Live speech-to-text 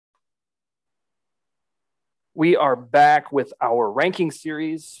We are back with our ranking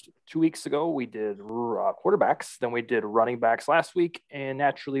series. 2 weeks ago, we did quarterbacks, then we did running backs last week, and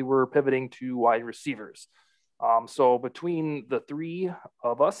naturally, we're pivoting to wide receivers. So, between the three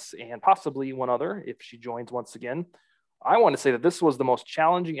of us and possibly one other, if she joins once again, I want to say that this was the most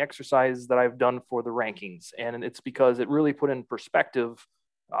challenging exercise that I've done for the rankings. And it's because it really put in perspective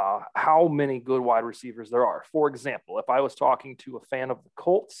how many good wide receivers there are. For example, if I was talking to a fan of the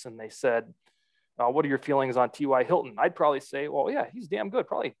Colts and they said, what are your feelings on T.Y. Hilton? I'd probably say, well, yeah, he's damn good,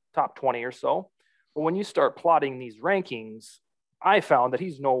 probably top 20 or so. But when you start plotting these rankings, I found that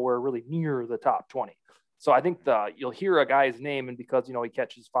he's nowhere really near the top 20. So I think you'll hear a guy's name, and because he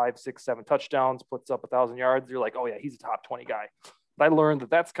catches 5, 6, 7 touchdowns, puts up 1,000 yards, you're like, oh yeah, he's a top 20 guy. But I learned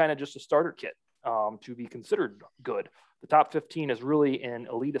that that's kind of just a starter kit to be considered good. The top 15 is really an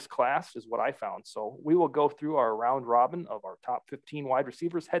elitist class, is what I found. So we will go through our round robin of our top 15 wide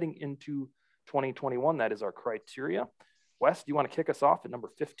receivers heading into 2021. That is our criteria. Wes, do you want to kick us off at number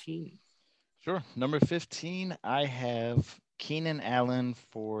 15? Sure. Number 15, I have Keenan Allen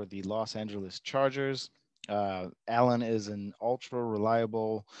for the Los Angeles Chargers. Allen is an ultra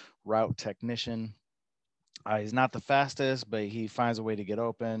reliable route technician. He's not the fastest, but he finds a way to get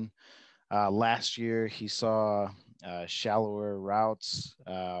open. Last year, he saw shallower routes,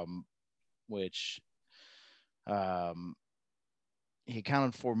 which he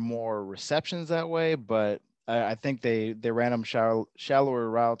accounted for more receptions that way, but I think they ran him shallower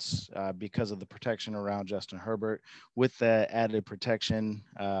routes because of the protection around Justin Herbert. With the added protection,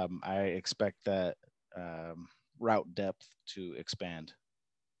 I expect that route depth to expand.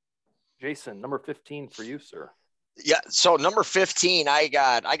 Jason, number 15 for you, sir. Yeah. So number 15, I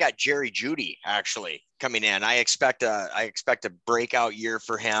got Jerry Jeudy actually coming in. I expect a breakout year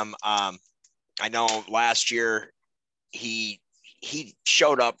for him. I know last year he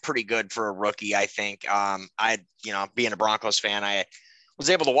showed up pretty good for a rookie. I think being a Broncos fan, I was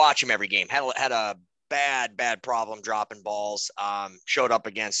able to watch him every game. Had a bad problem dropping balls. Showed up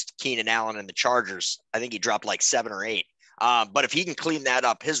against Keenan Allen and the Chargers. I think he dropped like 7 or 8. But if he can clean that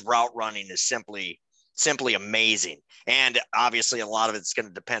up, his route running is simply amazing. And obviously a lot of it's going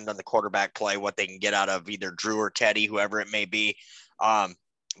to depend on the quarterback play, what they can get out of either Drew or Teddy, whoever it may be.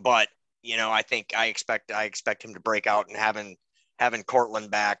 But I expect him to break out, and having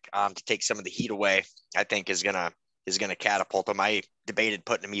Cortland back to take some of the heat away, I think is gonna catapult him. I debated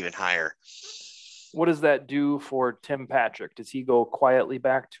putting him even higher. What does that do for Tim Patrick? Does he go quietly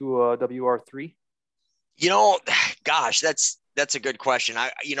back to a WR3? Gosh, that's a good question.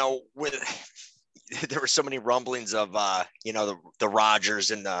 There were so many rumblings of the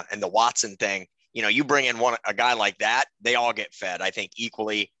Rodgers and the Watson thing. You bring in a guy like that, they all get fed, I think,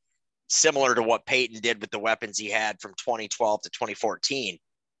 equally, similar to what Peyton did with the weapons he had from 2012 to 2014.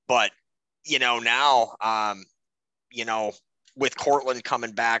 But now with Cortland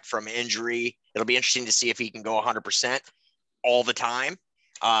coming back from injury, it'll be interesting to see if he can go 100% all the time.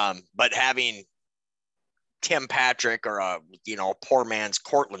 But having Tim Patrick, or a poor man's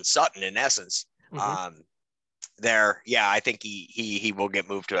Cortland Sutton in essence, I think he will get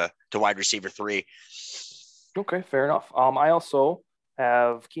moved to wide receiver 3. Okay, fair enough. I also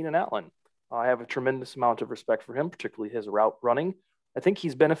have Keenan Allen. I have a tremendous amount of respect for him, particularly his route running. I think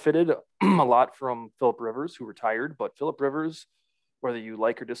he's benefited a lot from Phillip Rivers, who retired, but Phillip Rivers, whether you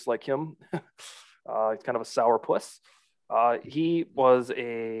like or dislike him, he's kind of a sourpuss. He was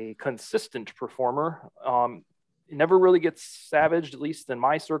a consistent performer. He never really gets savaged, at least in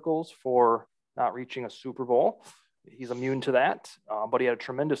my circles, for not reaching a Super Bowl. He's immune to that, but he had a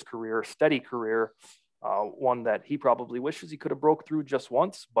tremendous career, steady career, one that he probably wishes he could have broke through just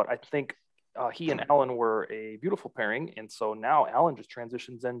once. But I think he and Allen were a beautiful pairing. And so now Allen just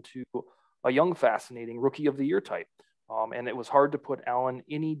transitions into a young, fascinating rookie of the year type. And it was hard to put Allen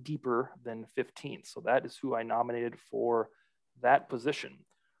any deeper than 15. So that is who I nominated for that position.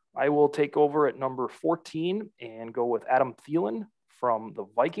 I will take over at number 14 and go with Adam Thielen from the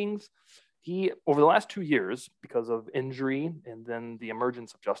Vikings. He, over the last 2 years, because of injury and then the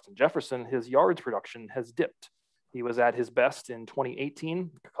emergence of Justin Jefferson, his yards production has dipped. He was at his best in 2018,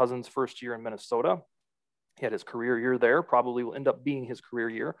 Cousins' first year in Minnesota. He had his career year there, probably will end up being his career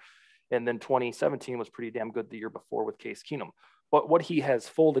year. And then 2017 was pretty damn good the year before with Case Keenum. But what he has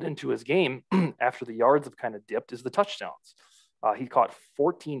folded into his game after the yards have kind of dipped is the touchdowns. He caught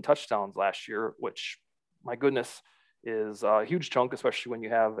 14 touchdowns last year, which, my goodness, is a huge chunk, especially when you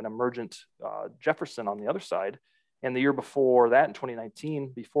have an emergent Jefferson on the other side. And the year before that, in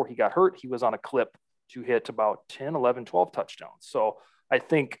 2019, before he got hurt, he was on a clip to hit about 10, 11, 12 touchdowns. So I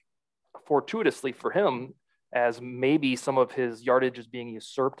think fortuitously for him, as maybe some of his yardage is being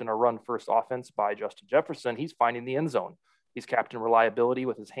usurped in a run-first offense by Justin Jefferson, he's finding the end zone. He's captain reliability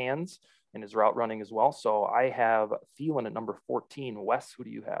with his hands and his route running as well. So I have Thielen at number 14. Wes, who do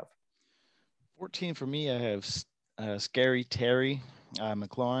you have? 14 for me, I have Scary Terry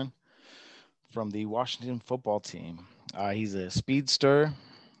McLaurin from the Washington football team. He's a speedster,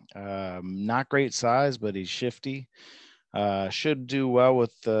 not great size, but he's shifty. Should do well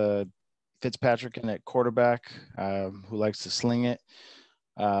with Fitzpatrick in at quarterback, who likes to sling it.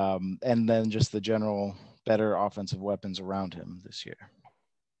 And then just the general better offensive weapons around him this year.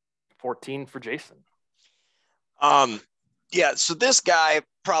 14 for Jason. Yeah, so this guy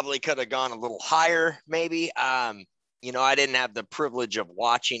probably could have gone a little higher, maybe. You know, I didn't have the privilege of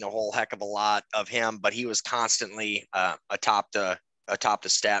watching a whole heck of a lot of him, but he was constantly atop the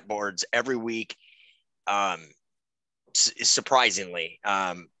stat boards every week, surprisingly,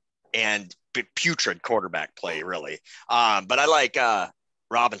 and putrid quarterback play, really. But I like Allen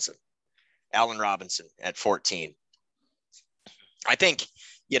Robinson at 14. I think,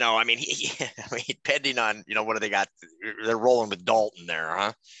 you know, I mean, depending on, you know, what do they got? They're rolling with Dalton there,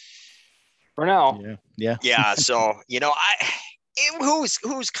 huh? For now. Yeah. So, you know,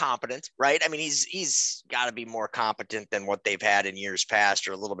 who's competent, right? I mean, he's got to be more competent than what they've had in years past,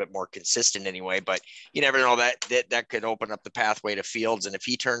 or a little bit more consistent anyway. But you never know, that could open up the pathway to Fields. And if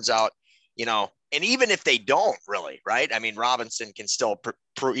he turns out, you know, and even if they don't really, right? I mean, Robinson can still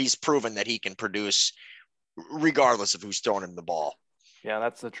he's proven that he can produce regardless of who's throwing him the ball. Yeah,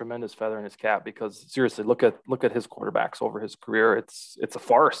 that's a tremendous feather in his cap, because seriously, look at his quarterbacks over his career. It's a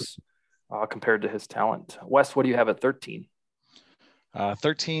farce compared to his talent. Wes, what do you have at 13?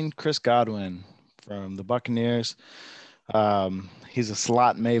 13, Chris Godwin from the Buccaneers. He's a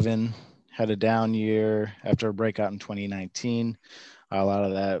slot maven, had a down year after a breakout in 2019. A lot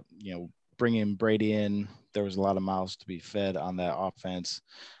of that, you know, bringing Brady in, there was a lot of mouths to be fed on that offense.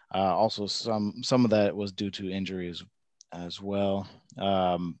 Also, some of that was due to injuries as well.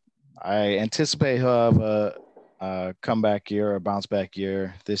 I anticipate he'll have a comeback year, a bounce back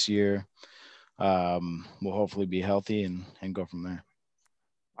year this year. We'll hopefully be healthy and go from there.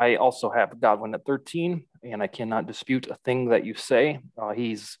 I also have Godwin at 13, and I cannot dispute a thing that you say.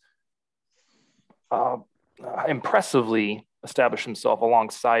 He's impressively established himself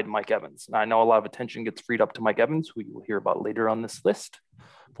alongside Mike Evans. Now, I know a lot of attention gets freed up to Mike Evans, who you will hear about later on this list,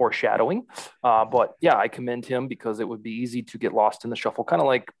 foreshadowing. But yeah, I commend him because it would be easy to get lost in the shuffle, kind of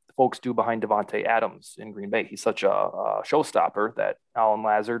like folks do behind Devontae Adams in Green Bay. He's such a showstopper that Alan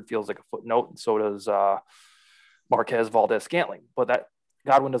Lazard feels like a footnote, and so does Marquez Valdez-Scantling. But that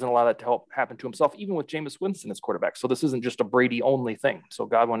Godwin doesn't allow that to help happen to himself, even with Jameis Winston as quarterback. So this isn't just a Brady-only thing. So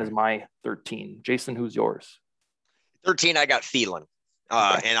Godwin is my 13. Jason, who's yours? 13, I got Thielen.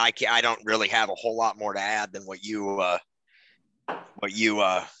 Okay. And I don't really have a whole lot more to add than what you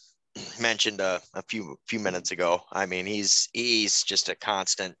mentioned a few minutes ago. I mean, he's just a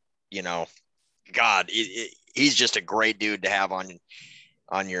constant, you know, God, he's just a great dude to have on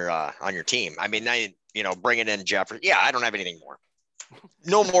your team. I mean, bringing in Jefferson. Yeah, I don't have anything more.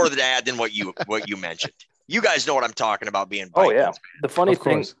 No more to add than what you mentioned. You guys know what I'm talking about being Vikings. Oh yeah. The funny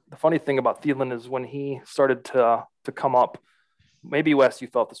thing about Thielen is when he started to come up, maybe Wes, you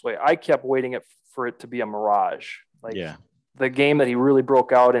felt this way. I kept waiting for it to be a mirage. Like the game that he really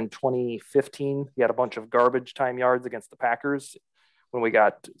broke out in 2015, he had a bunch of garbage time yards against the Packers when we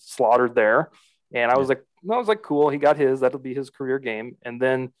got slaughtered there. And I was like, cool, he got his, that'll be his career game. And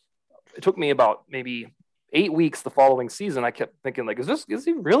then it took me about maybe 8 weeks the following season. I kept thinking, like, is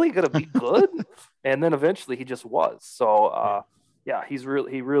he really going to be good? And then eventually he just was. So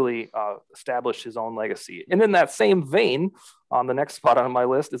he really established his own legacy. And in that same vein, on the next spot on my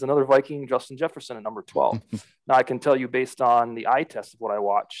list is another Viking, Justin Jefferson at number 12. Now I can tell you based on the eye test of what I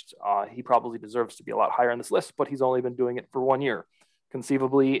watched, he probably deserves to be a lot higher on this list, but he's only been doing it for 1 year.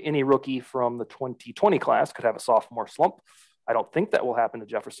 Conceivably, any rookie from the 2020 class could have a sophomore slump. I don't think that will happen to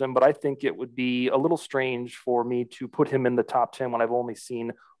Jefferson, but I think it would be a little strange for me to put him in the top 10 when I've only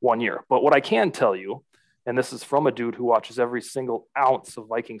seen 1 year. But what I can tell you, and this is from a dude who watches every single ounce of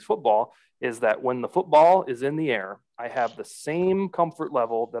Vikings football, is that when the football is in the air, I have the same comfort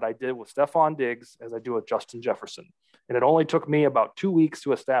level that I did with Stephon Diggs as I do with Justin Jefferson. And it only took me about 2 weeks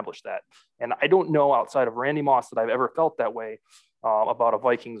to establish that. And I don't know outside of Randy Moss that I've ever felt that way about a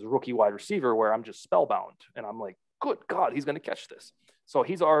Vikings rookie wide receiver, where I'm just spellbound and I'm like, good God, he's going to catch this. So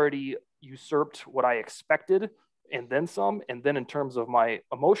he's already usurped what I expected and then some. And then in terms of my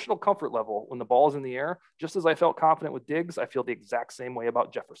emotional comfort level, when the ball is in the air, just as I felt confident with Diggs, I feel the exact same way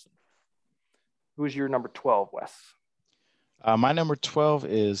about Jefferson. Who's your number 12, Wes? My number 12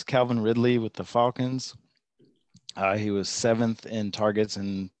 is Calvin Ridley with the Falcons. He was 7th in targets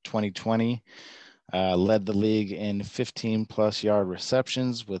in 2020, led the league in 15-plus yard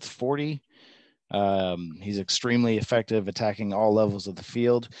receptions with 40. He's extremely effective attacking all levels of the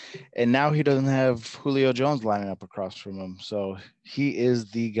field. And now he doesn't have Julio Jones lining up across from him. So he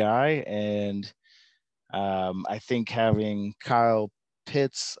is the guy. And I think having Kyle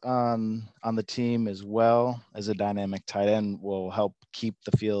Pitts on the team as well as a dynamic tight end will help keep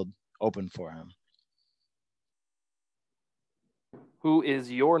the field open for him. Who is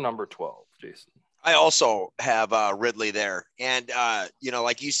your number 12, Jason? I also have Ridley there. And,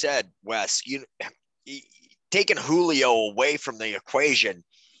 like you said, Wes, taking Julio away from the equation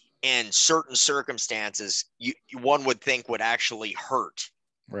in certain circumstances, one would think would actually hurt,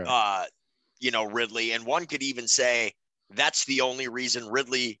 right. Ridley. And one could even say that's the only reason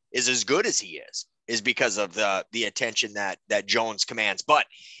Ridley is as good as he is because of the attention that Jones commands. But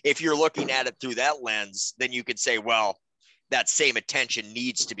if you're looking at it through that lens, then you could say, well, that same attention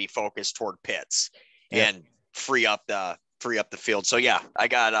needs to be focused toward Pitts and free up the field. So yeah, I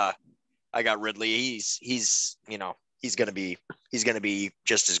got Ridley. He's going to be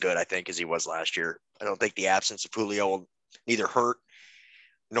just as good, I think, as he was last year. I don't think the absence of Julio will neither hurt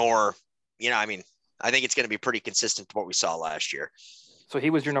nor, I think it's going to be pretty consistent to what we saw last year. So he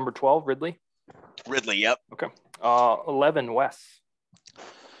was your number 12, Ridley? Ridley, yep. Okay. 11, Wes.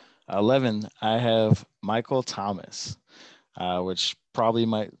 11, I have Michael Thomas, which probably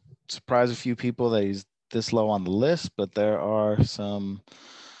might surprise a few people that he's this low on the list, but there are some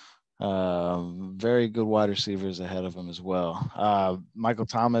very good wide receivers ahead of him as well. Michael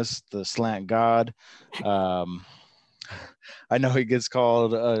Thomas, the slant god. I know he gets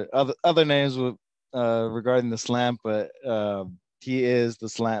called other names with regarding the slant, but he is the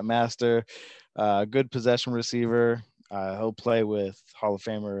slant master. Good possession receiver. He'll play with Hall of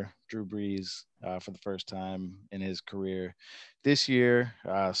Famer Drew Brees for the first time in his career this year.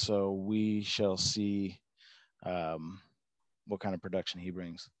 So we shall see what kind of production he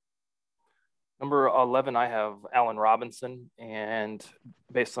brings. Number 11, I have Allen Robinson. And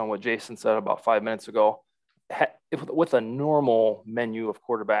based on what Jason said about 5 minutes ago, with a normal menu of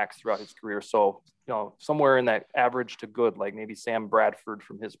quarterbacks throughout his career, so somewhere in that average to good, like maybe Sam Bradford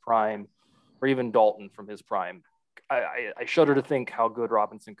from his prime, or even Dalton from his prime, I shudder to think how good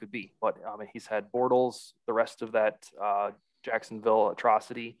Robinson could be. But he's had Bortles, the rest of that Jacksonville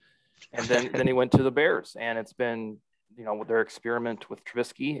atrocity, and then he went to the Bears, and it's been with their experiment with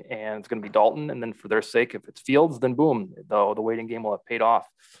Trubisky, and it's going to be Dalton, and then for their sake, if it's Fields, then boom, the waiting game will have paid off.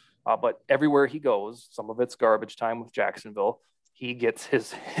 But everywhere he goes, some of it's garbage time with Jacksonville. He gets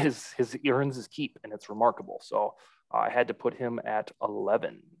his earns his keep, and it's remarkable. So I had to put him at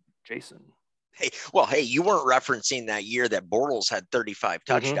 11. Jason. Hey, you weren't referencing that year that Bortles had 35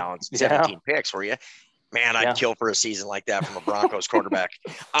 touchdowns, 17 picks, were you? Man, I'd kill for a season like that from a Broncos quarterback.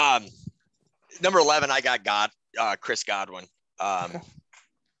 Number 11, I got Chris Godwin. I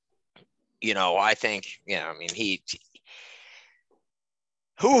think, he.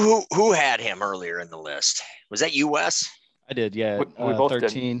 Who had him earlier in the list? Was that you, Wes? I did, yeah. We both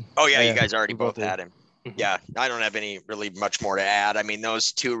 13. Did. Oh, yeah, you guys already both had him. Yeah, I don't have any really much more to add. I mean,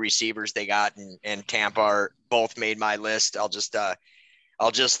 those two receivers they got in Tampa are both made my list. I'll just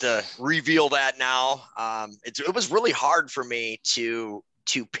reveal that now. It was really hard for me to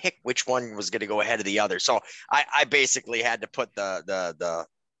pick which one was going to go ahead of the other. So I basically had to put the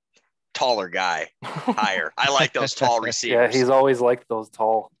taller guy higher. I like those tall receivers. Yeah, he's always liked those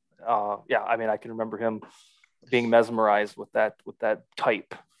tall. I can remember him being mesmerized with that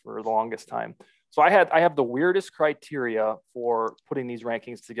type for the longest time. So I have the weirdest criteria for putting these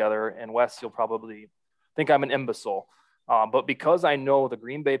rankings together, and Wes, you'll probably think I'm an imbecile. But because I know the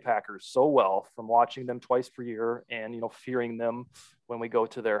Green Bay Packers so well from watching them twice per year and, fearing them when we go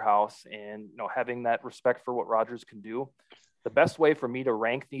to their house and, having that respect for what Rodgers can do, the best way for me to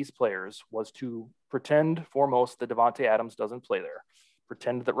rank these players was to pretend foremost that Devontae Adams doesn't play there,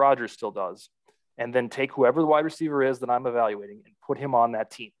 pretend that Rodgers still does, and then take whoever the wide receiver is that I'm evaluating and put him on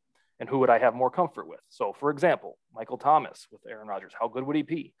that team. And who would I have more comfort with? So, for example, Michael Thomas with Aaron Rodgers, how good would he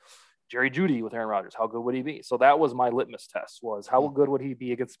be? Jerry Jeudy with Aaron Rodgers, how good would he be? So that was my litmus test, was how good would he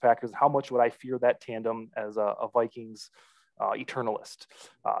be against the Packers? How much would I fear that tandem as a Vikings eternalist?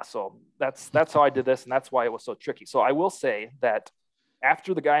 So that's how I did this, and that's why it was so tricky. So I will say that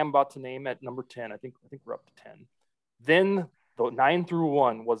after the guy I'm about to name at number 10, I think we're up to 10, then the 9 through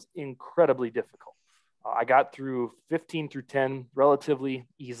 1 was incredibly difficult. I got through 15 through 10 relatively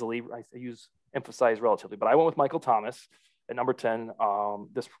easily. I emphasize relatively, but I went with Michael Thomas at number 10.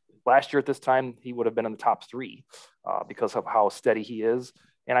 This last year at this time, he would have been in the top 3 because of how steady he is.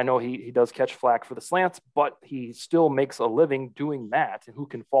 And I know he does catch flack for the slants, but he still makes a living doing that. And who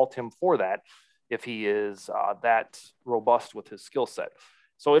can fault him for that if he is that robust with his skill set?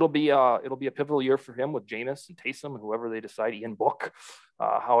 So it'll be a pivotal year for him with Jameis and Taysom and whoever they decide, Ian Book,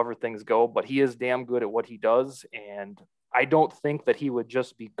 however things go. But he is damn good at what he does. And I don't think that he would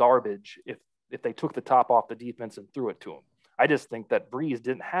just be garbage if they took the top off the defense and threw it to him. I just think that Breeze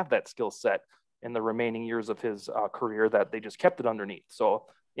didn't have that skill set in the remaining years of his career, that they just kept it underneath. So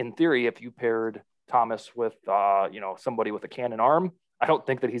in theory, if you paired Thomas with, somebody with a cannon arm, I don't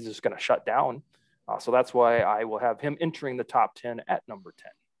think that he's just going to shut down. So that's why I will have him entering the top 10 at number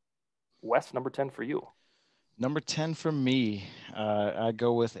 10. Wes, number 10 for you. Number 10 for me, I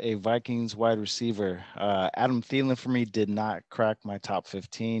go with a Vikings wide receiver. Adam Thielen for me did not crack my top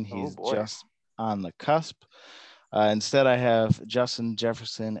 15. He's just on the cusp. Instead, I have Justin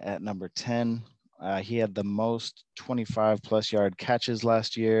Jefferson at number 10. He had the most 25-plus yard catches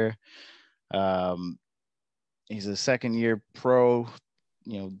last year. He's a second-year pro.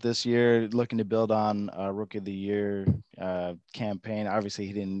 This year looking to build on a Rookie of the Year campaign. Obviously,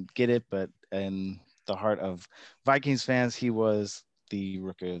 he didn't get it, but in the heart of Vikings fans, he was the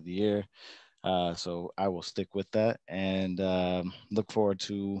Rookie of the Year. So I will stick with that and look forward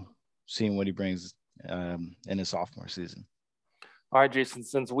to seeing what he brings in his sophomore season. All right, Jason,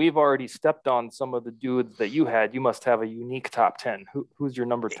 since we've already stepped on some of the dudes that you had, you must have a unique top 10. Who's your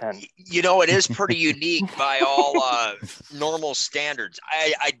number 10? It is pretty unique by all normal standards.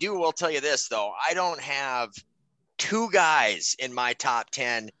 I will tell you this, though. I don't have two guys in my top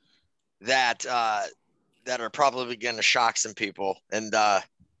 10 that are probably going to shock some people. And I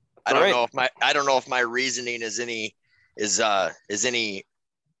don't know if my reasoning is any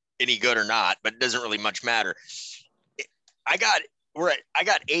good or not, but it doesn't really much matter. I got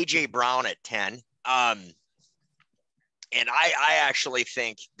AJ Brown at 10. And I actually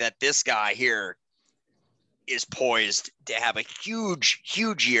think that this guy here is poised to have a huge,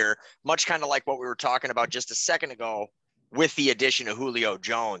 huge year, much kind of like what we were talking about just a second ago with the addition of Julio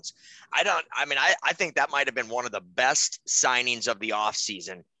Jones. I think that might have been one of the best signings of the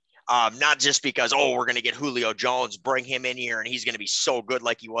offseason. Not just because, we're going to get Julio Jones, bring him in here, and he's going to be so good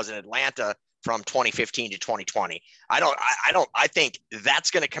like he was in Atlanta from 2015 to 2020. I think that's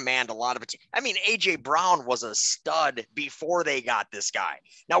going to command a lot of it. AJ Brown was a stud before they got this guy.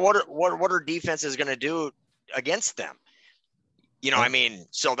 Now, what are defenses going to do against them?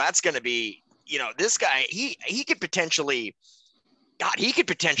 So that's going to be, this guy, he could potentially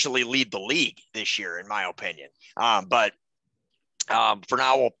lead the league this year, in my opinion. But for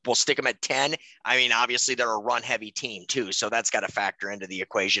now, we'll stick them at 10. Obviously they're a run heavy team too, so that's got to factor into the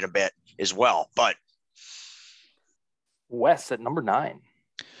equation a bit as well. But Wes at number 9.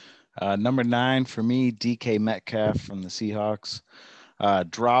 Number 9 for me, DK Metcalf from the Seahawks.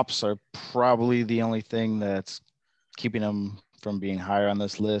 Drops are probably the only thing that's keeping him from being higher on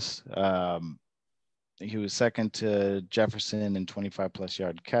this list. He was second to Jefferson in 25-plus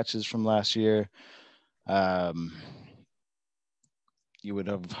yard catches from last year. You would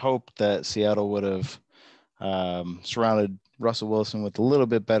have hoped that Seattle would have surrounded Russell Wilson with a little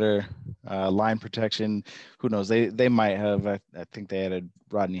bit better line protection. Who knows? They might have. I think they added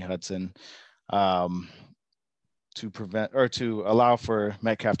Rodney Hudson to prevent or to allow for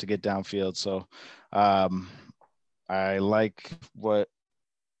Metcalf to get downfield. So I like what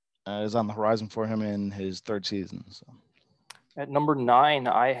is on the horizon for him in his third season. So. At number 9,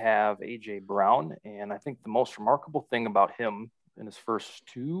 I have AJ Brown, and I think the most remarkable thing about him in his first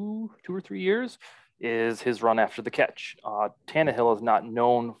two or 3 years is his run after the catch. Tannehill is not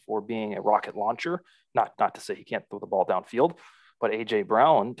known for being a rocket launcher, not to say he can't throw the ball downfield, but AJ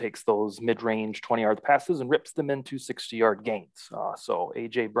Brown takes those mid-range 20-yard passes and rips them into 60-yard gains. So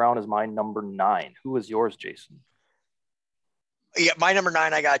AJ Brown is my number 9. Who is yours, Jason? Yeah, my number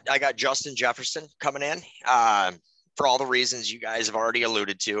 9, I got Justin Jefferson coming in for all the reasons you guys have already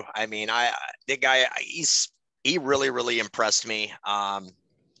alluded to. The guy, he really, really impressed me.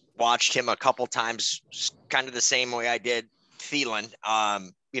 Watched him a couple times, kind of the same way I did Thielen,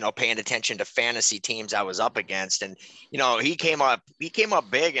 paying attention to fantasy teams I was up against. And, he came up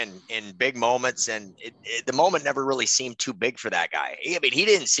big in big moments, and the moment never really seemed too big for that guy. He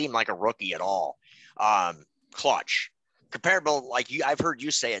didn't seem like a rookie at all. Clutch. Comparable, I've heard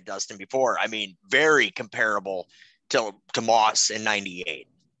you say it, Dustin, before. Very comparable to Moss in 98.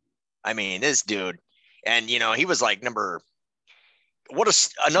 This dude. And, he was like you're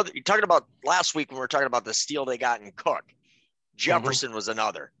talking about last week when we were talking about the steal they got in Cook. Jefferson was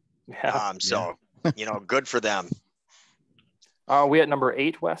another. Yeah. Good for them. We at number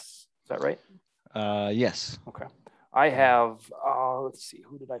 8, Wes? Is that right? Yes. Okay. I have, let's see,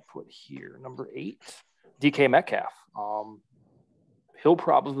 who did I put here? Number 8, DK Metcalf. He'll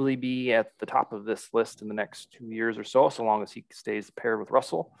probably be at the top of this list in the next 2 years or so long as he stays paired with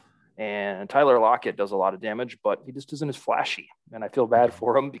Russell. And Tyler Lockett does a lot of damage, but he just isn't as flashy. And I feel bad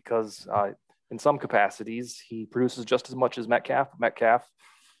for him because in some capacities, he produces just as much as Metcalf. Metcalf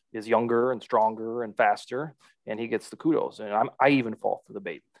is younger and stronger and faster, and he gets the kudos. And I even fall for the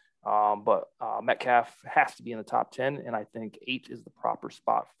bait. But Metcalf has to be in the top 10, and I think 8 is the proper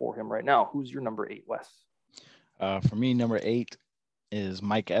spot for him right now. Who's your number 8, Wes? For me, number 8 is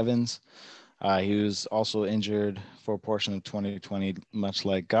Mike Evans. He was also injured for a portion of 2020, much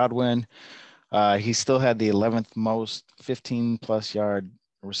like Godwin. He still had the 11th most 15-plus yard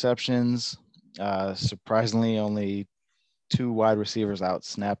receptions. Surprisingly, only 2 wide receivers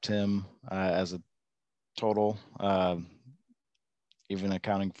outsnapped him as a total, even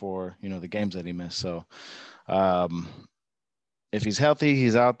accounting for, the games that he missed. So if he's healthy,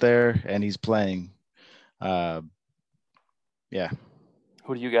 he's out there and he's playing. Yeah.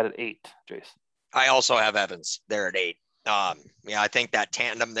 Who do you got at 8, Jason? I also have Evans there at 8. I think that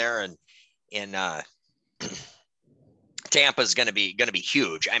tandem there in Tampa is going to be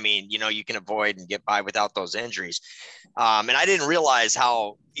huge. I mean, you can avoid and get by without those injuries. And I didn't realize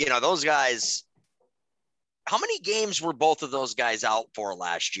how, those guys, how many games were both of those guys out for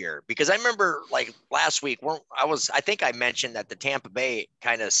last year? Because I remember like last week I think I mentioned that the Tampa Bay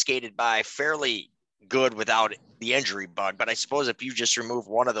kind of skated by fairly good without the injury bug, but I suppose if you just remove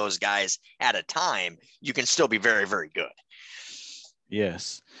one of those guys at a time, you can still be very, very good.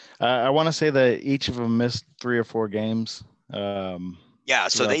 Yes. I want to say that each of them missed 3 or 4 games. So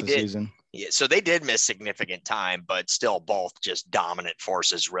they did. Season. Yeah, so they did miss significant time, but still both just dominant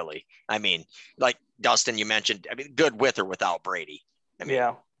forces, really. I mean, like Dustin, you mentioned, good with or without Brady.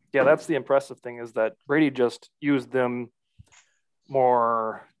 Yeah, that's the impressive thing is that Brady just used them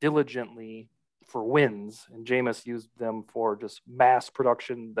more diligently for wins, and Jameis used them for just mass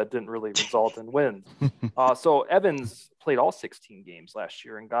production that didn't really result in wins. So Evans played all 16 games last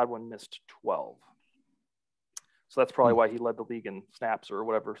year, and Godwin missed 12. So that's probably why he led the league in snaps or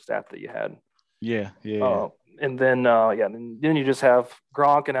whatever stat that you had. Yeah. And then, then you just have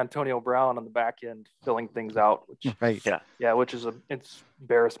Gronk and Antonio Brown on the back end filling things out, which, right. Which is it's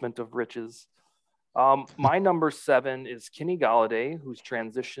embarrassment of riches. My number 7 is Kenny Golladay, who's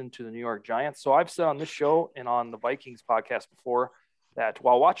transitioned to the New York Giants. So I've said on this show and on the Vikings podcast before that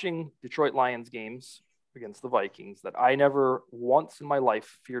while watching Detroit Lions games against the Vikings, that I never once in my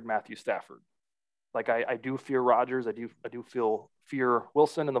life feared Matthew Stafford. Like I do fear Rodgers. I do fear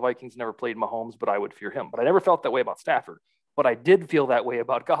Wilson, and the Vikings never played Mahomes, but I would fear him. But I never felt that way about Stafford. But I did feel that way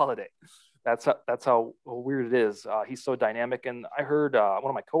about Golladay. That's how weird it is. He's so dynamic. And I heard one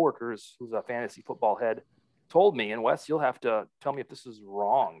of my coworkers, who's a fantasy football head, told me, and Wes, you'll have to tell me if this is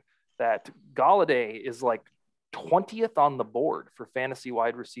wrong, that Golladay is like 20th on the board for fantasy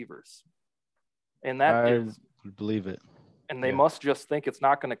wide receivers. And I believe it. And they must just think it's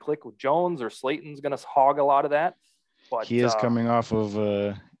not going to click with Jones, or Slayton's going to hog a lot of that. But he is coming off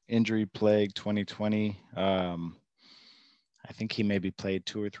of injury plague 2020. I think he maybe played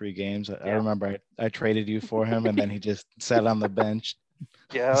 2 or 3 games. I remember I traded you for him, and then he just sat on the bench,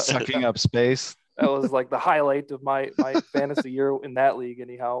 sucking up space. That was like the highlight of my fantasy year in that league.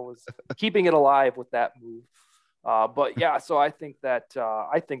 Anyhow, was keeping it alive with that move. So I think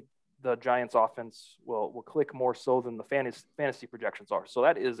the Giants offense will click more so than the fantasy projections are. So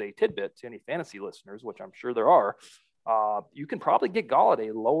that is a tidbit to any fantasy listeners, which I'm sure there are. You can probably get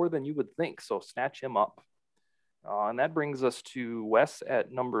Golladay lower than you would think. So snatch him up. And that brings us to Wes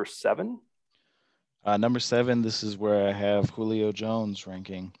at number 7. Number 7, this is where I have Julio Jones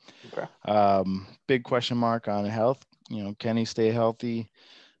ranking. Okay. Big question mark on health. Can he stay healthy?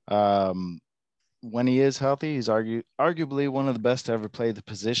 When he is healthy, he's arguably one of the best to ever play the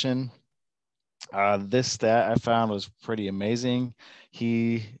position. This stat I found was pretty amazing.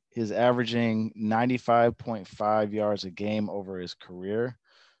 He is averaging 95.5 yards a game over his career,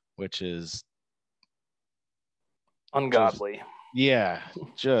 which is ungodly.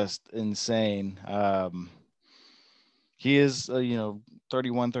 Just insane. He is,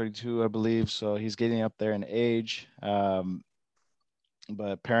 31, 32, I believe. So he's getting up there in age.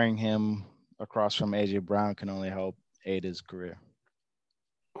 But pairing him across from AJ Brown can only help aid his career.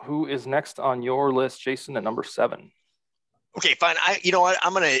 Who is next on your list, Jason, at number 7? Okay, fine. You know what?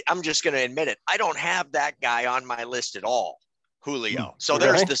 I'm just gonna admit it. I don't have that guy on my list at all, Julio. So really?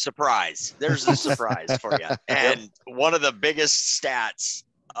 There's the surprise. There's the surprise for you. And one of the biggest stats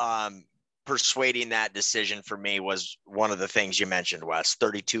persuading that decision for me was one of the things you mentioned, Wes.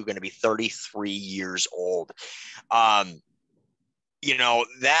 32, going to be 33 years old. That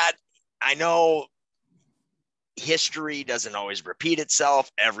I know history doesn't always repeat itself.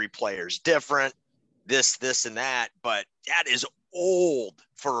 Every player's different, this, and that, but that is old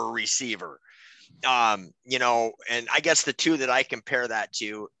for a receiver. And I guess the two that I compare that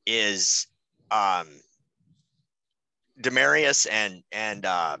to is Demarius and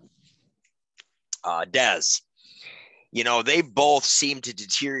Dez. They both seem to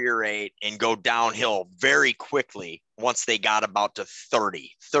deteriorate and go downhill very quickly once they got about to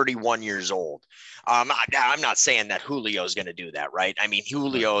 31 years old. I'm not saying that Julio is going to do that, right? I mean,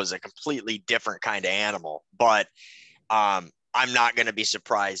 Julio is a completely different kind of animal, but I'm not going to be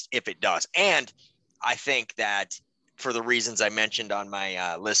surprised if it does. And I think that for the reasons I mentioned on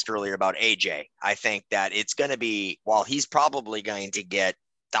my list earlier about AJ, I think that it's going to be, while he's probably going to get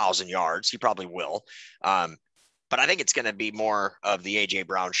 1,000 yards, he probably will. But I think it's going to be more of the AJ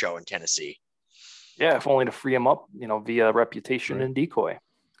Brown show in Tennessee. Yeah, if only to free him up, via reputation and decoy.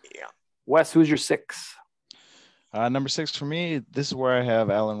 Yeah. Wes, who's your 6? Number 6 for me, this is where I have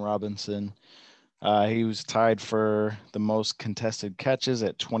Allen Robinson. He was tied for the most contested catches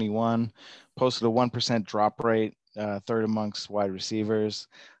at 21, posted a 1% drop rate, third amongst wide receivers.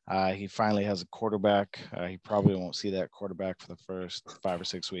 He finally has a quarterback. He probably won't see that quarterback for the first 5 or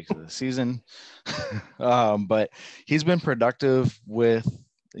 6 weeks of the season. But he's been productive with,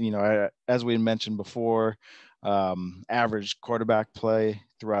 as we mentioned before, average quarterback play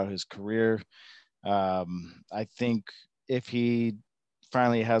throughout his career. I think if he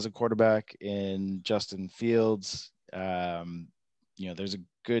finally has a quarterback in Justin Fields, there's a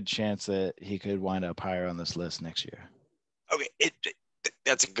good chance that he could wind up higher on this list next year. Okay.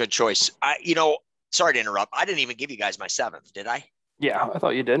 That's a good choice. Sorry to interrupt. I didn't even give you guys my 7th, did I? Yeah, I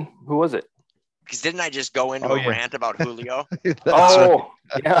thought you did. Who was it? Because didn't I just go into a rant about Julio?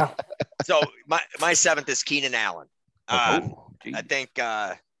 Yeah. So my 7th is Keenan Allen. I think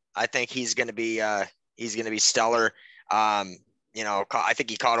he's going to be stellar. I think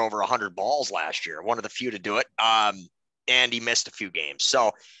he caught over 100 balls last year, one of the few to do it. And he missed a few games.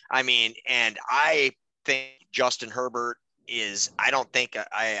 So, and I think Justin Herbert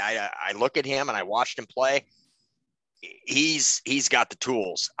I look at him and I watched him play. He's got the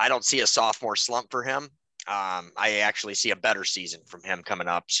tools. I don't see a sophomore slump for him. I actually see a better season from him coming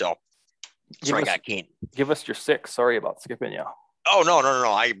up. So I got Keenan. Give us your 6. Sorry about skipping you. Oh, no.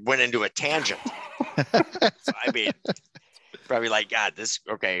 I went into a tangent. So, probably like, God, this,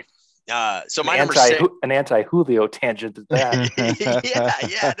 okay. So my number 6, an anti-Julio tangent is that.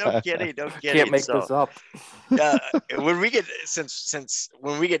 yeah, no kidding. Can't make this up. When we get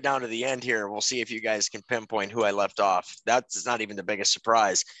down to the end here, we'll see if you guys can pinpoint who I left off. That's not even the biggest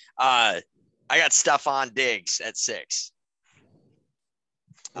surprise. I got Stephon Diggs at 6.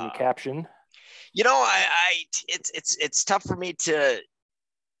 Any caption? It's tough for me to.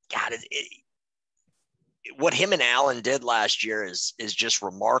 God, what him and Allen did last year is just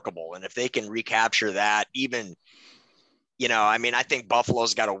remarkable. And if they can recapture that, even, I think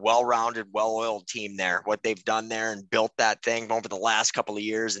Buffalo's got a well-rounded, well-oiled team there, what they've done there and built that thing over the last couple of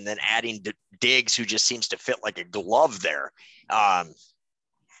years. And then adding Diggs, who just seems to fit like a glove there. I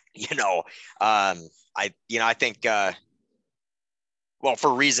think,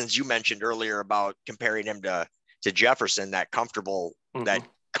 for reasons you mentioned earlier about comparing him to Jefferson, that comfortability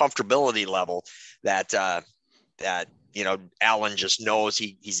level that Allen just knows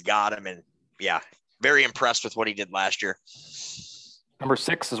he's got him. And very impressed with what he did last year. Number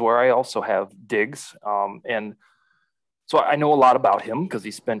 6 is where I also have Diggs. And so I know a lot about him because he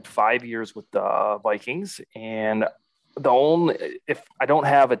spent 5 years with the Vikings. And if I don't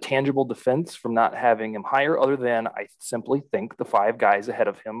have a tangible defense from not having him higher, other than I simply think the 5 guys ahead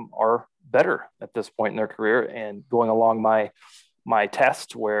of him are better at this point in their career. And going along my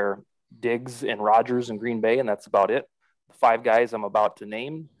test where Diggs and Rodgers and Green Bay, and that's about it. The 5 guys I'm about to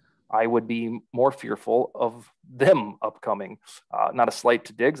name, I would be more fearful of them upcoming. Not a slight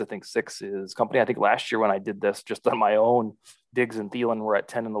to Diggs. I think 6 is company. I think last year when I did this just on my own, Diggs and Thielen were at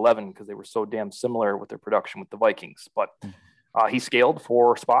 10 and 11 because they were so damn similar with their production with the Vikings. But he scaled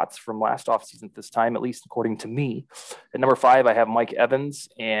 4 spots from last offseason at this time, at least according to me. At number 5, I have Mike Evans,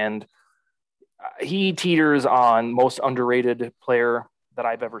 and he teeters on most underrated player that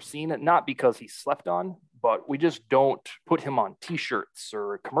I've ever seen, not because he's slept on, but we just don't put him on t-shirts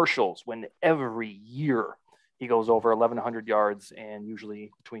or commercials when every year he goes over 1,100 yards and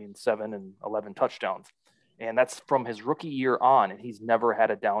usually between 7 and 11 touchdowns. And that's from his rookie year on, and he's never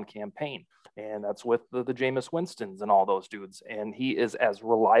had a down campaign. And that's with the Jameis Winstons and all those dudes. And he is as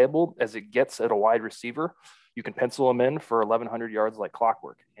reliable as it gets at a wide receiver. You can pencil him in for 1,100 yards like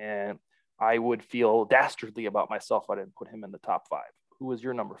clockwork. And I would feel dastardly about myself if I didn't put him in the top 5. Who was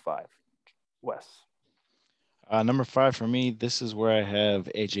your number 5, Wes? Number 5 for me, this is where I have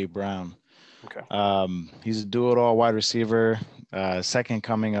A.J. Brown. Okay. He's a do-it-all wide receiver, second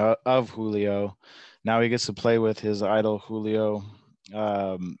coming of Julio. Now he gets to play with his idol, Julio.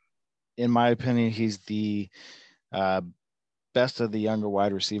 In my opinion, he's the best of the younger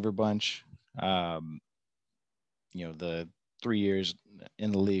wide receiver bunch. The 3 years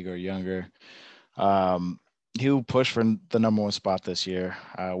in the league or younger. He'll push for the number 1 spot this year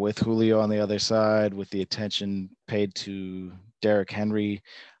with Julio on the other side, with the attention paid to Derrick Henry.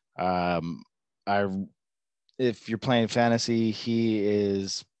 If you're playing fantasy, he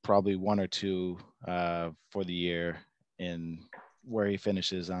is probably 1 or 2 for the year in where he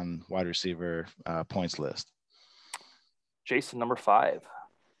finishes on wide receiver points list. Jason, number 5.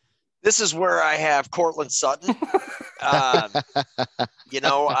 This is where I have Cortland Sutton.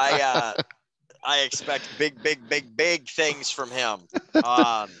 I expect big things from him.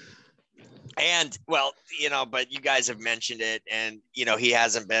 And well, but you guys have mentioned it, and he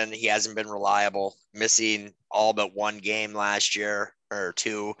hasn't been reliable, missing all but 1 game last year or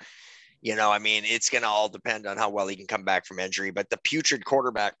 2. It's going to all depend on how well he can come back from injury, but the putrid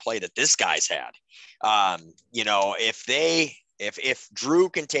quarterback play that this guy's had, if Drew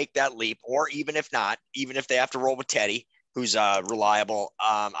can take that leap, or even if not, even if they have to roll with Teddy, who's reliable,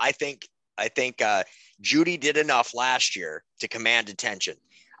 I think Judy did enough last year to command attention.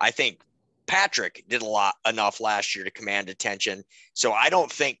 I think Patrick did enough last year to command attention. So I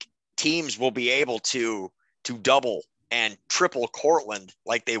don't think teams will be able to double and triple Cortland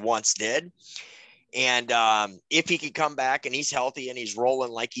like they once did. And if he can come back and he's healthy and he's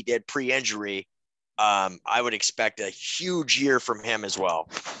rolling like he did pre-injury, I would expect a huge year from him as well.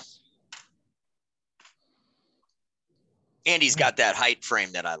 And he's got that height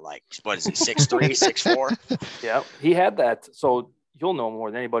frame that I like. What is it, 6'3", 6'4"? Yeah, he had that. So you'll know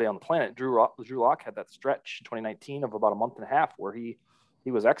more than anybody on the planet. Drew Lock had that stretch in 2019 of about a month and a half where he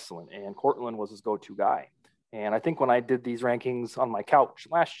was excellent, and Cortland was his go-to guy. And I think when I did these rankings on my couch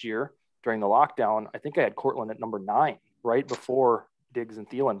last year during the lockdown, I think I had Cortland at number 9, right before Diggs and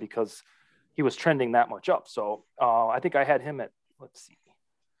Thielen, because he was trending that much up. So I think I had him at, let's see,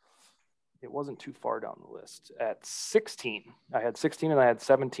 it wasn't too far down the list, at 16. I had 16 and I had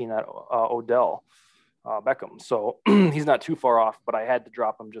 17 at Odell Beckham. So he's not too far off, but I had to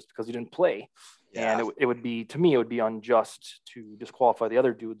drop him just because he didn't play. Yeah. And it would be, to me, it would be unjust to disqualify the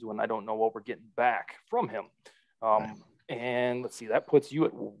other dudes when I don't know what we're getting back from him. Right. And let's see, that puts you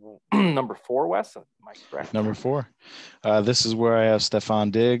at number 4, Wes. Am I correct? Number 4. This is where I have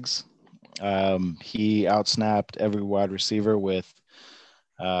Stephon Diggs. He outsnapped every wide receiver with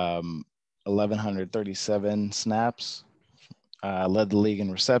 1,137 snaps, led the league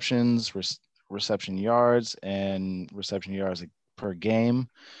in receptions, reception yards, and reception yards per game.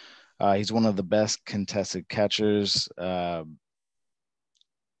 He's one of the best contested catchers. And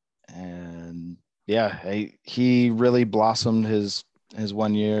yeah, he really blossomed his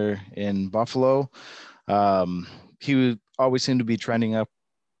 1 year in Buffalo. He always seemed to be trending up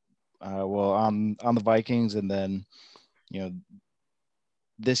on the Vikings, and then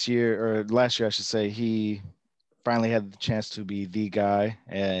this year, or last year I should say, he finally had the chance to be the guy,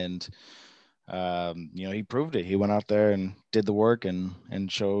 and he proved it. He went out there and did the work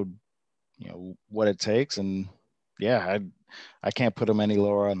and showed what it takes, and yeah, I can't put him any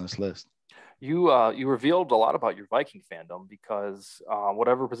lower on this list. You revealed a lot about your Viking fandom, because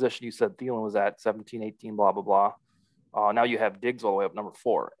whatever position you said Thielen was at, 17, 18, blah, blah, blah. Now you have Diggs all the way up number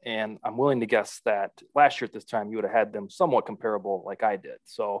 4. And I'm willing to guess that last year at this time, you would have had them somewhat comparable like I did.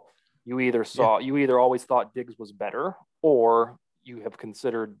 So you either always thought Diggs was better, or you have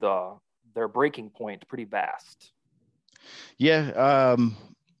considered their breaking point pretty vast. Yeah.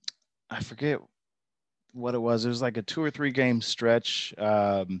 I forget what it was. It was like a 2 or 3 game stretch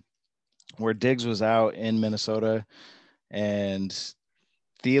where Diggs was out in Minnesota, and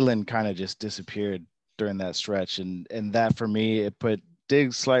Thielen kind of just disappeared during that stretch. And that, for me, it put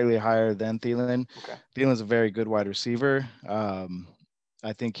Diggs slightly higher than Thielen. Okay. Thielen's a very good wide receiver. I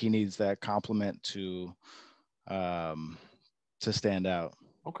think he needs that complement to stand out.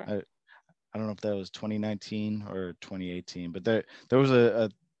 Okay. I don't know if that was 2019 or 2018, but there was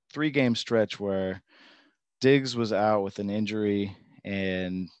a 3 game stretch where Diggs was out with an injury,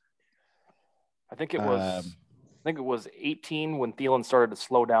 and I think it was 18 when Thielen started to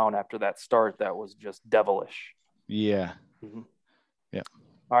slow down after that start. That was just devilish. Yeah. Mm-hmm. Yeah.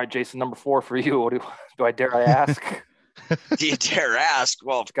 All right, Jason, number 4 for you. What do I dare I ask? Do you dare ask?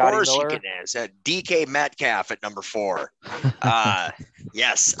 Well, of Scotty course Miller? you can ask. DK Metcalf at number 4.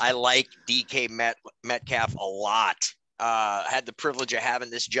 Yes, I like DK Metcalf a lot. I had the privilege of having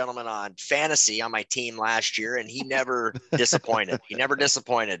this gentleman on fantasy on my team last year, and he never disappointed.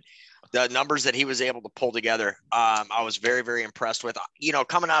 The numbers that he was able to pull together, I was very, very impressed with.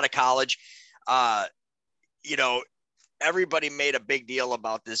 Coming out of college, everybody made a big deal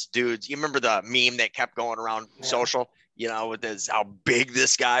about this dude. You remember the meme that kept going around social, with how big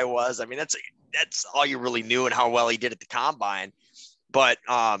this guy was? I mean, that's all you really knew and how well he did at the combine. But,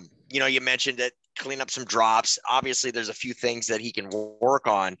 you mentioned it, clean up some drops. Obviously, there's a few things that he can work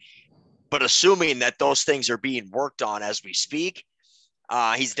on. But assuming that those things are being worked on as we speak,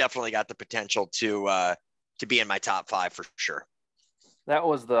 he's definitely got the potential to be in my top 5 for sure. That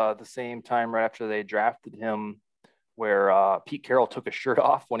was the same time right after they drafted him where Pete Carroll took his shirt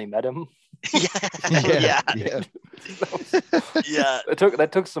off when he met him. Yeah. That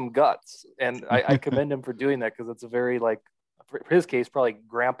took some guts, and I commend him for doing that, because it's a very, like, for his case, probably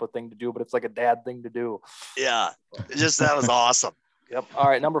grandpa thing to do, but it's like a dad thing to do. Yeah, that was awesome. Yep. All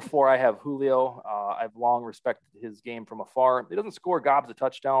right, number 4, I have Julio. I've long respected his game from afar. He doesn't score gobs of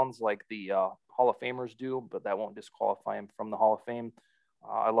touchdowns like the Hall of Famers do, but that won't disqualify him from the Hall of Fame.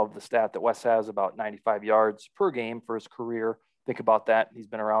 I love the stat that Wes has, about 95 yards per game for his career. Think about that. He's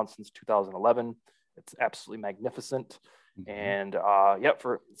been around since 2011. It's absolutely magnificent. Mm-hmm. And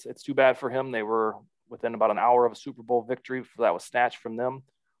it's too bad for him. They were within about an hour of a Super Bowl victory. That was snatched from them.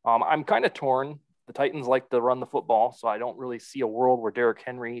 I'm kind of torn. The Titans like to run the football, so I don't really see a world where Derrick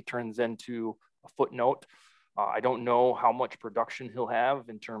Henry turns into a footnote. I don't know how much production he'll have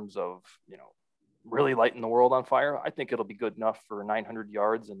in terms of, really lighting the world on fire. I think it'll be good enough for 900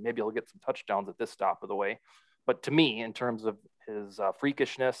 yards, and maybe he'll get some touchdowns at this stop of the way. But to me, in terms of his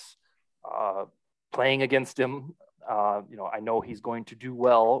freakishness, playing against him, I know he's going to do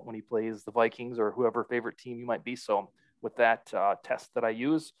well when he plays the Vikings or whoever favorite team you might be. So with that test that I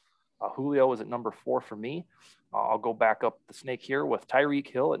use, Julio is at number 4 for me. I'll go back up the snake here with Tyreek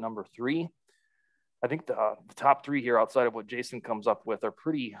Hill at number 3. I think the top 3 here, outside of what Jason comes up with, are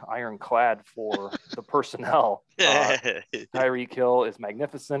pretty ironclad for the personnel. Tyreek Hill is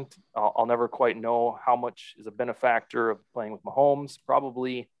magnificent. I'll never quite know how much is a benefactor of playing with Mahomes.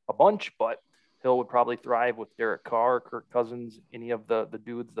 Probably a bunch, but Hill would probably thrive with Derek Carr, Kirk Cousins, any of the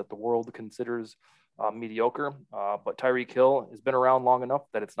dudes that the world considers mediocre. But Tyreek Hill has been around long enough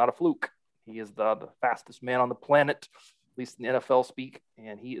that it's not a fluke. He is the fastest man on the planet, at least in the NFL speak,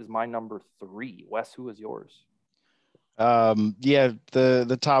 and he is my number 3. Wes, who is yours?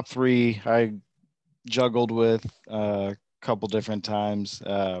 The top 3 I juggled with a couple different times.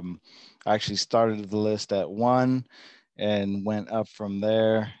 I actually started the list at 1 and went up from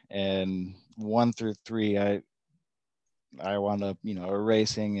there, and 1 through 3 I wound up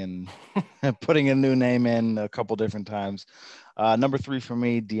erasing and putting a new name in a couple different times. Number 3 for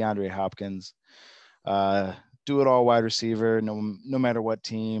me, DeAndre Hopkins. Do it all wide receiver, no matter what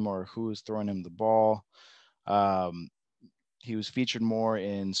team or who is throwing him the ball. He was featured more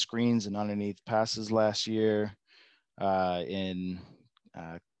in screens and underneath passes last year in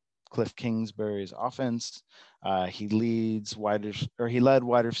Cliff Kingsbury's offense. He led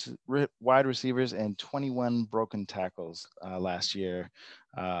wide receivers and 21 broken tackles last year.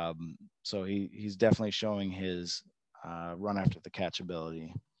 So he's definitely showing his run after the catch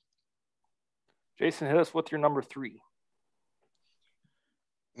ability. Jason, hit us with your number 3.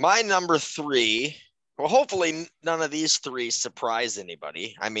 My number 3. Well, hopefully none of these 3 surprise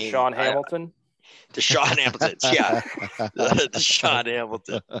anybody. I mean, Sean Hamilton. Deshaun Hamilton, yeah, Deshaun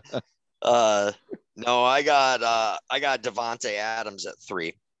Hamilton. No, I got Devontae Adams at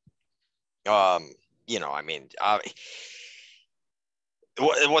 3.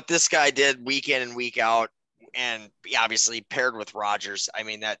 What this guy did week in and week out, and obviously paired with Rodgers, I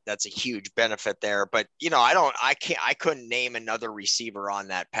mean that's a huge benefit there. But I couldn't name another receiver on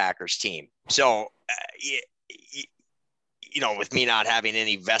that Packers team. So with me not having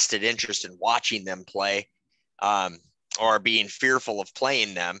any vested interest in watching them play, or being fearful of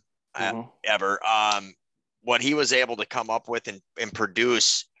playing them ever, what he was able to come up with and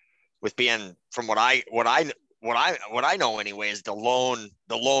produce, with being, from what I know anyway, is the lone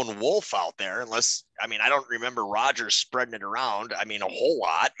wolf out there. Unless, I don't remember Rodgers spreading it around. A whole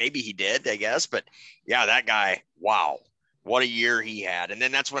lot. Maybe he did, I guess. But yeah, that guy, wow, what a year he had. And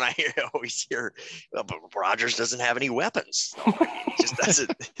then that's when I always hear, well, but Rodgers doesn't have any weapons. Just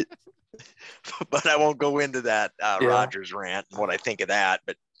doesn't. But I won't go into that Rodgers rant and what I think of that.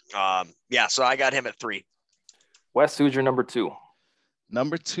 But so I got him at 3. Wes, who's your number 2?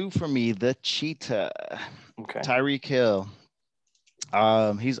 Number 2 for me, the Cheetah, Okay. Tyreek Hill.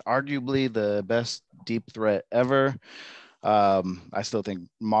 He's arguably the best deep threat ever. I still think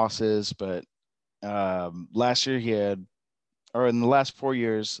Moss is, but last year in the last 4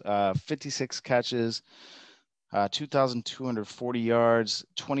 years, 56 catches, 2,240 yards,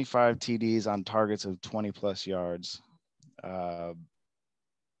 25 TDs on targets of 20 plus yards,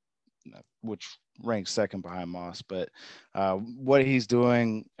 which ranks second behind Moss. But what he's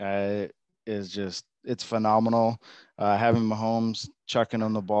doing is just, it's phenomenal. Having Mahomes chucking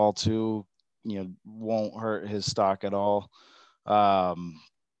on the ball too, won't hurt his stock at all.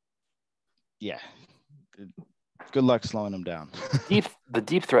 Yeah. Good luck slowing him down. The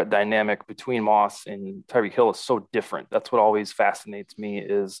deep threat dynamic between Moss and Tyreek Hill is so different. That's what always fascinates me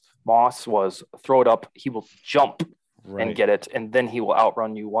is Moss was throw it up, he will jump and get it, and then he will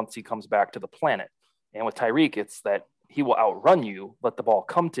outrun you once he comes back to the planet. And with Tyreek, it's that he will outrun you, let the ball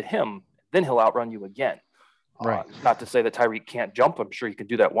come to him, then he'll outrun you again. Right. Not to say that Tyreek can't jump. I'm sure he can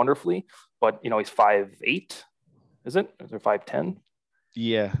do that wonderfully, but he's 5'8", is it? Is there 5'10"?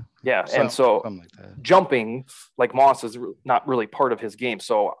 Yeah. And so like jumping like Moss is not really part of his game.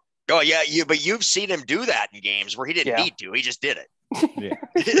 So but you've seen him do that in games where he didn't need to. He just did it.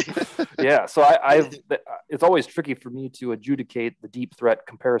 Yeah. So it's always tricky for me to adjudicate the deep threat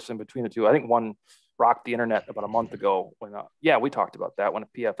comparison between the two. I think one rocked the internet about a month ago when we talked about that when a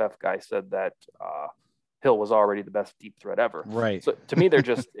PFF guy said that Hill was already the best deep threat ever. Right. So to me,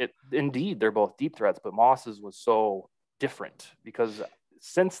 indeed they're both deep threats, but Moss's was so different because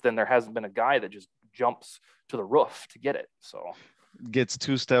since then there hasn't been a guy that just jumps to the roof to get it. So gets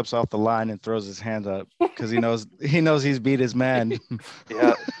 2 steps off the line and throws his hands up because he knows he's beat his man.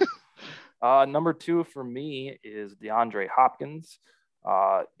 Yeah. Number 2 for me is DeAndre Hopkins.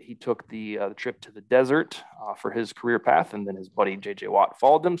 He took the trip to the desert for his career path, and then his buddy J.J. Watt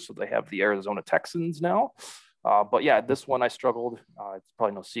followed him. So they have the Arizona Texans now. But yeah, this one I struggled. It's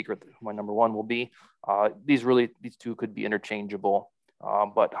probably no secret who my number 1 will be. These two could be interchangeable.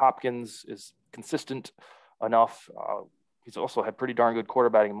 But Hopkins is consistent enough. He's also had pretty darn good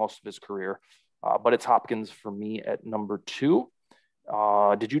quarterbacking most of his career. But it's Hopkins for me at number 2.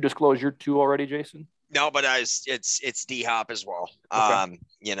 Did you disclose your 2 already, Jason? No, but it's D-Hop as well. Okay.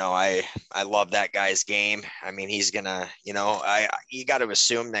 I love that guy's game. I mean, he's gonna, you got to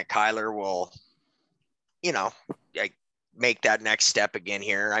assume that Kyler will, make that next step again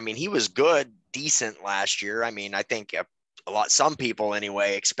here. I mean, he was decent last year. I mean, I think some people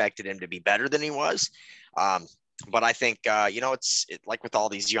anyway expected him to be better than he was. But I think, it's like with all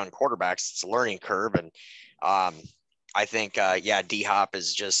these young quarterbacks, it's a learning curve. And I think, D-Hop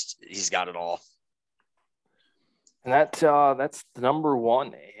is he's got it all. And that's the number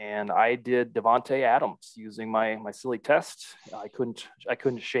 1. And I did Devontae Adams using my silly test. I couldn't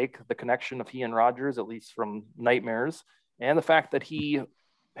shake the connection of he and Rodgers, at least from nightmares. And the fact that he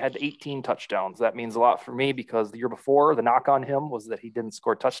had 18 touchdowns. That means a lot for me because the year before, the knock on him was that he didn't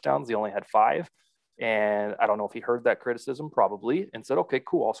score touchdowns. He only had 5. And I don't know if he heard that criticism, probably, and said, okay,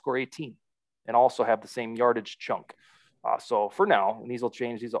 cool, I'll score 18 and also have the same yardage chunk. So for now, and these will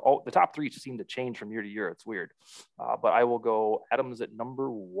change. The top 3 seem to change from year to year. It's weird. But I will go Adams at number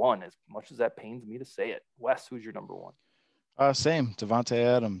 1, as much as that pains me to say it. Wes, who's your number 1? Same, Devontae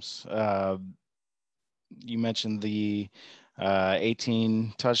Adams. You mentioned the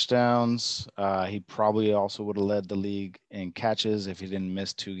 18 touchdowns. He probably also would have led the league in catches if he didn't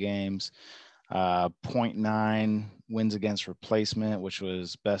miss 2 games. 0.9 wins against replacement, which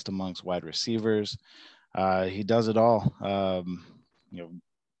was best amongst wide receivers. He does it all.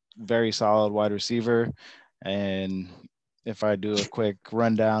 Very solid wide receiver. And if I do a quick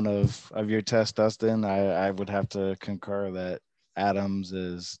rundown of your test, Dustin, I would have to concur that Adams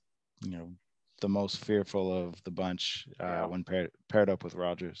is, the most fearful of the bunch when paired up with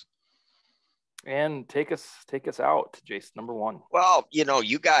Rodgers. And take us out, Jason, number 1. Well,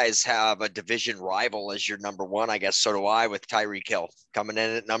 you guys have a division rival as your number 1. I guess so do I, with Tyreek Hill coming in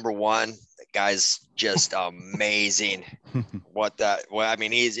at number 1. The guy's just amazing. I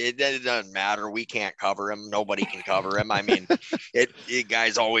mean, it doesn't matter. We can't cover him. Nobody can cover him. I mean, it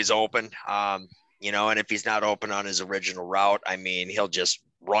guy's always open. And if he's not open on his original route, I mean, he'll just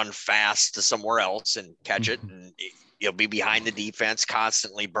run fast to somewhere else and catch it, and he'll be behind the defense,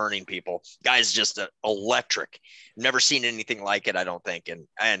 constantly burning people. Guy's just electric. Never seen anything like it, I don't think.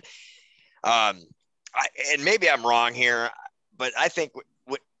 And maybe I'm wrong here, but I think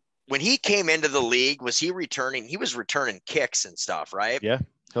when he came into the league, he was returning kicks and stuff, right? Yeah.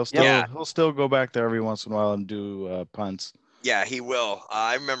 He'll still go back there every once in a while and do punts. Yeah, he will.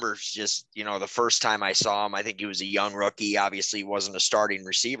 I remember just, the first time I saw him, I think he was a young rookie. Obviously, he wasn't a starting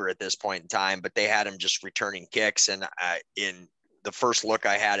receiver at this point in time, but they had him just returning kicks. And in the first look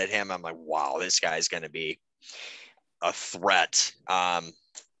I had at him, I'm like, wow, this guy's going to be a threat.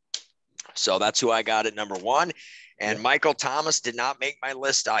 So that's who I got at number 1. And Michael Thomas did not make my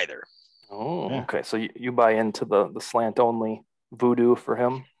list either. Oh, okay. So you buy into the slant only voodoo for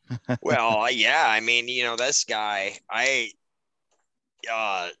him? Well, yeah. I mean, this guy, I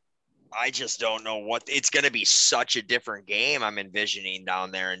just don't know what it's going to be. Such a different game I'm envisioning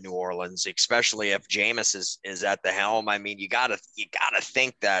down there in New Orleans, especially if Jameis is at the helm. I mean, you gotta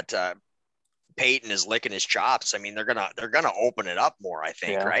think that Peyton is licking his chops. I mean, they're gonna open it up more, I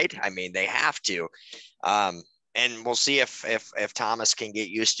think, right? I mean, they have to. And we'll see if Thomas can get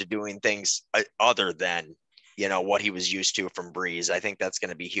used to doing things other than what he was used to from Breeze. I think that's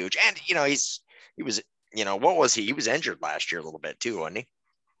going to be huge. And he was what was he? He was injured last year a little bit too, wasn't he?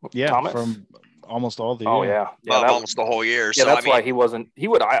 Yeah, Thomas? from almost all the year. Oh yeah, almost the whole year. Yeah, so, that's why he wasn't. He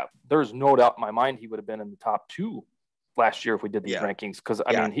would. There's no doubt in my mind he would have been in the top 2 last year if we did these rankings. Because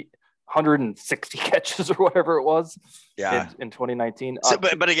I mean, he 160 catches or whatever it was. In 2019. So,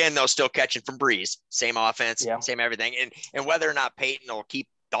 but again, though, still catching from Breeze, same offense, same everything, and whether or not Peyton will keep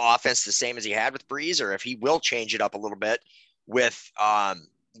the offense the same as he had with Breeze, or if he will change it up a little bit with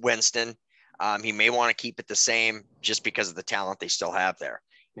Winston, he may want to keep it the same just because of the talent they still have there.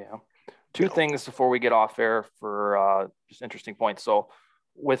 Yeah. 2 things before we get off air for just interesting points. So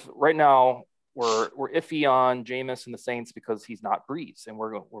with right now, we're iffy on Jameis and the Saints because he's not Breeze. And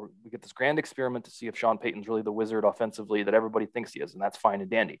we get this grand experiment to see if Sean Payton's really the wizard offensively that everybody thinks he is. And that's fine and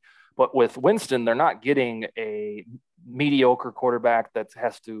dandy. But with Winston, they're not getting a mediocre quarterback that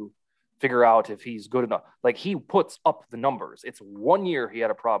has to figure out if he's good enough. Like, he puts up the numbers. It's 1 year he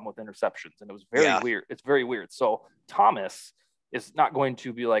had a problem with interceptions, and it was very weird. It's very weird. So Thomas is not going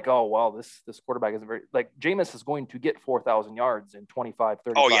to be like, oh, well, this quarterback isn't very, like, Jameis is going to get 4,000 yards and 25,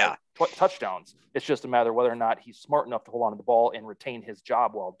 35 touchdowns. It's just a matter of whether or not he's smart enough to hold on to the ball and retain his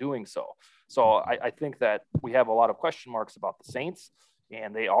job while doing so. So I think that we have a lot of question marks about the Saints,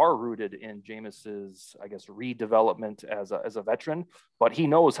 and they are rooted in Jameis's, I guess, redevelopment as a veteran, but he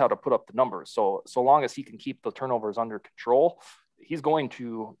knows how to put up the numbers. So long as he can keep the turnovers under control, he's going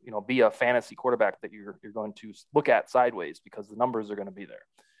to, be a fantasy quarterback that you're going to look at sideways because the numbers are going to be there.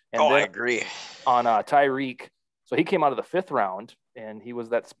 And I agree. On Tyreek, so he came out of the 5th round, and he was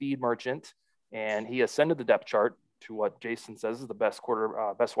that speed merchant, and he ascended the depth chart to what Jason says is the best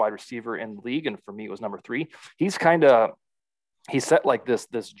wide receiver in the league, and for me, it was number 3. He's set like this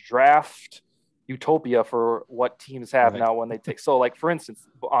draft utopia for what teams have now when they take. So, like, for instance,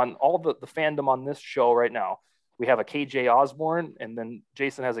 on all the fandom on this show right now, we have a KJ Osborne, and then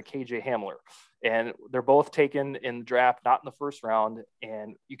Jason has a KJ Hamler, and they're both taken in the draft, not in the 1st round.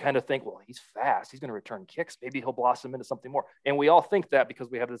 And you kind of think, well, he's fast. He's going to return kicks. Maybe he'll blossom into something more. And we all think that because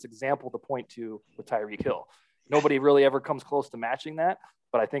we have this example to point to with Tyreek Hill. Nobody really ever comes close to matching that.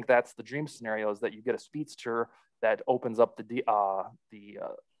 But I think that's the dream scenario, is that you get a speedster that opens up the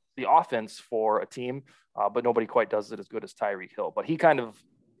offense for a team, but nobody quite does it as good as Tyreek Hill. But he kind of,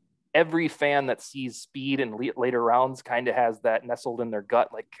 every fan that sees speed in later rounds kind of has that nestled in their gut,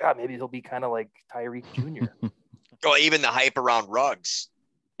 like, God, maybe he'll be kind of like Tyreek Jr. Well, even the hype around Ruggs.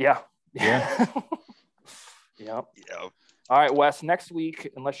 Yeah. Yeah. All right, Wes, next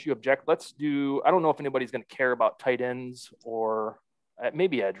week, unless you object, let's do, I don't know if anybody's going to care about tight ends or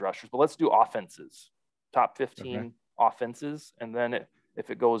maybe edge rushers, but let's do offenses. Top 15 offenses, and then if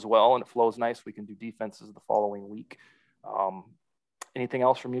it goes well and it flows nice, we can do defenses the following week. Anything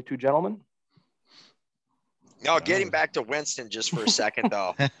else from you 2 gentlemen? No, getting back to Winston just for a second,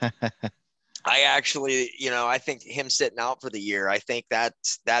 though. I actually, I think him sitting out for the year, I think that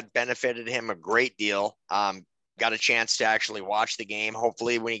benefited him a great deal. Got a chance to actually watch the game.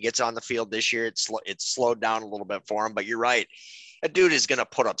 Hopefully when he gets on the field this year, it's slowed down a little bit for him, but you're right. A dude is going to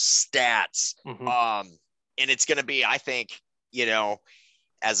put up stats. And it's going to be, I think,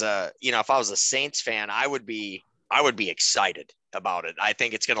 as a, if I was a Saints fan, I would be excited about it. I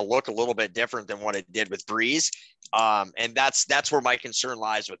think it's going to look a little bit different than what it did with Breeze. And that's where my concern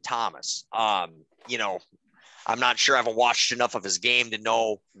lies with Thomas. I'm not sure I haven't watched enough of his game to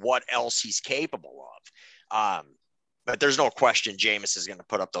know what else he's capable of. But there's no question Jameis is going to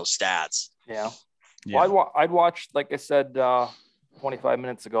put up those stats. Yeah. Well, I'd watch, like I said, 25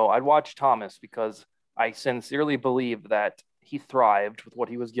 minutes ago, I'd watch Thomas because I sincerely believe that he thrived with what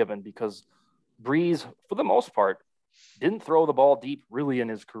he was given, because Breeze, for the most part, didn't throw the ball deep really in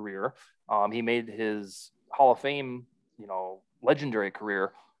his career. He made his Hall of Fame, legendary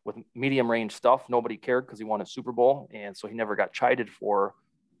career with medium range stuff. Nobody cared because he won a Super Bowl, and so he never got chided for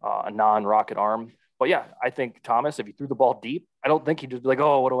a non-rocket arm. But yeah, I think Thomas, if he threw the ball deep, I don't think he'd just be like,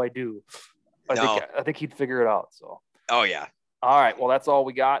 "Oh, what do I do?" I think he'd figure it out. So. Oh yeah. All right. Well, that's all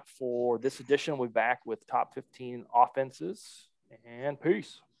we got for this edition. We'll be back with top 15 offenses, and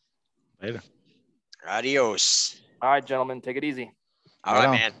peace. Later. Adios. All right, gentlemen, take it easy. All right,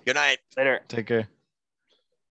 man. Good night. Later. Take care.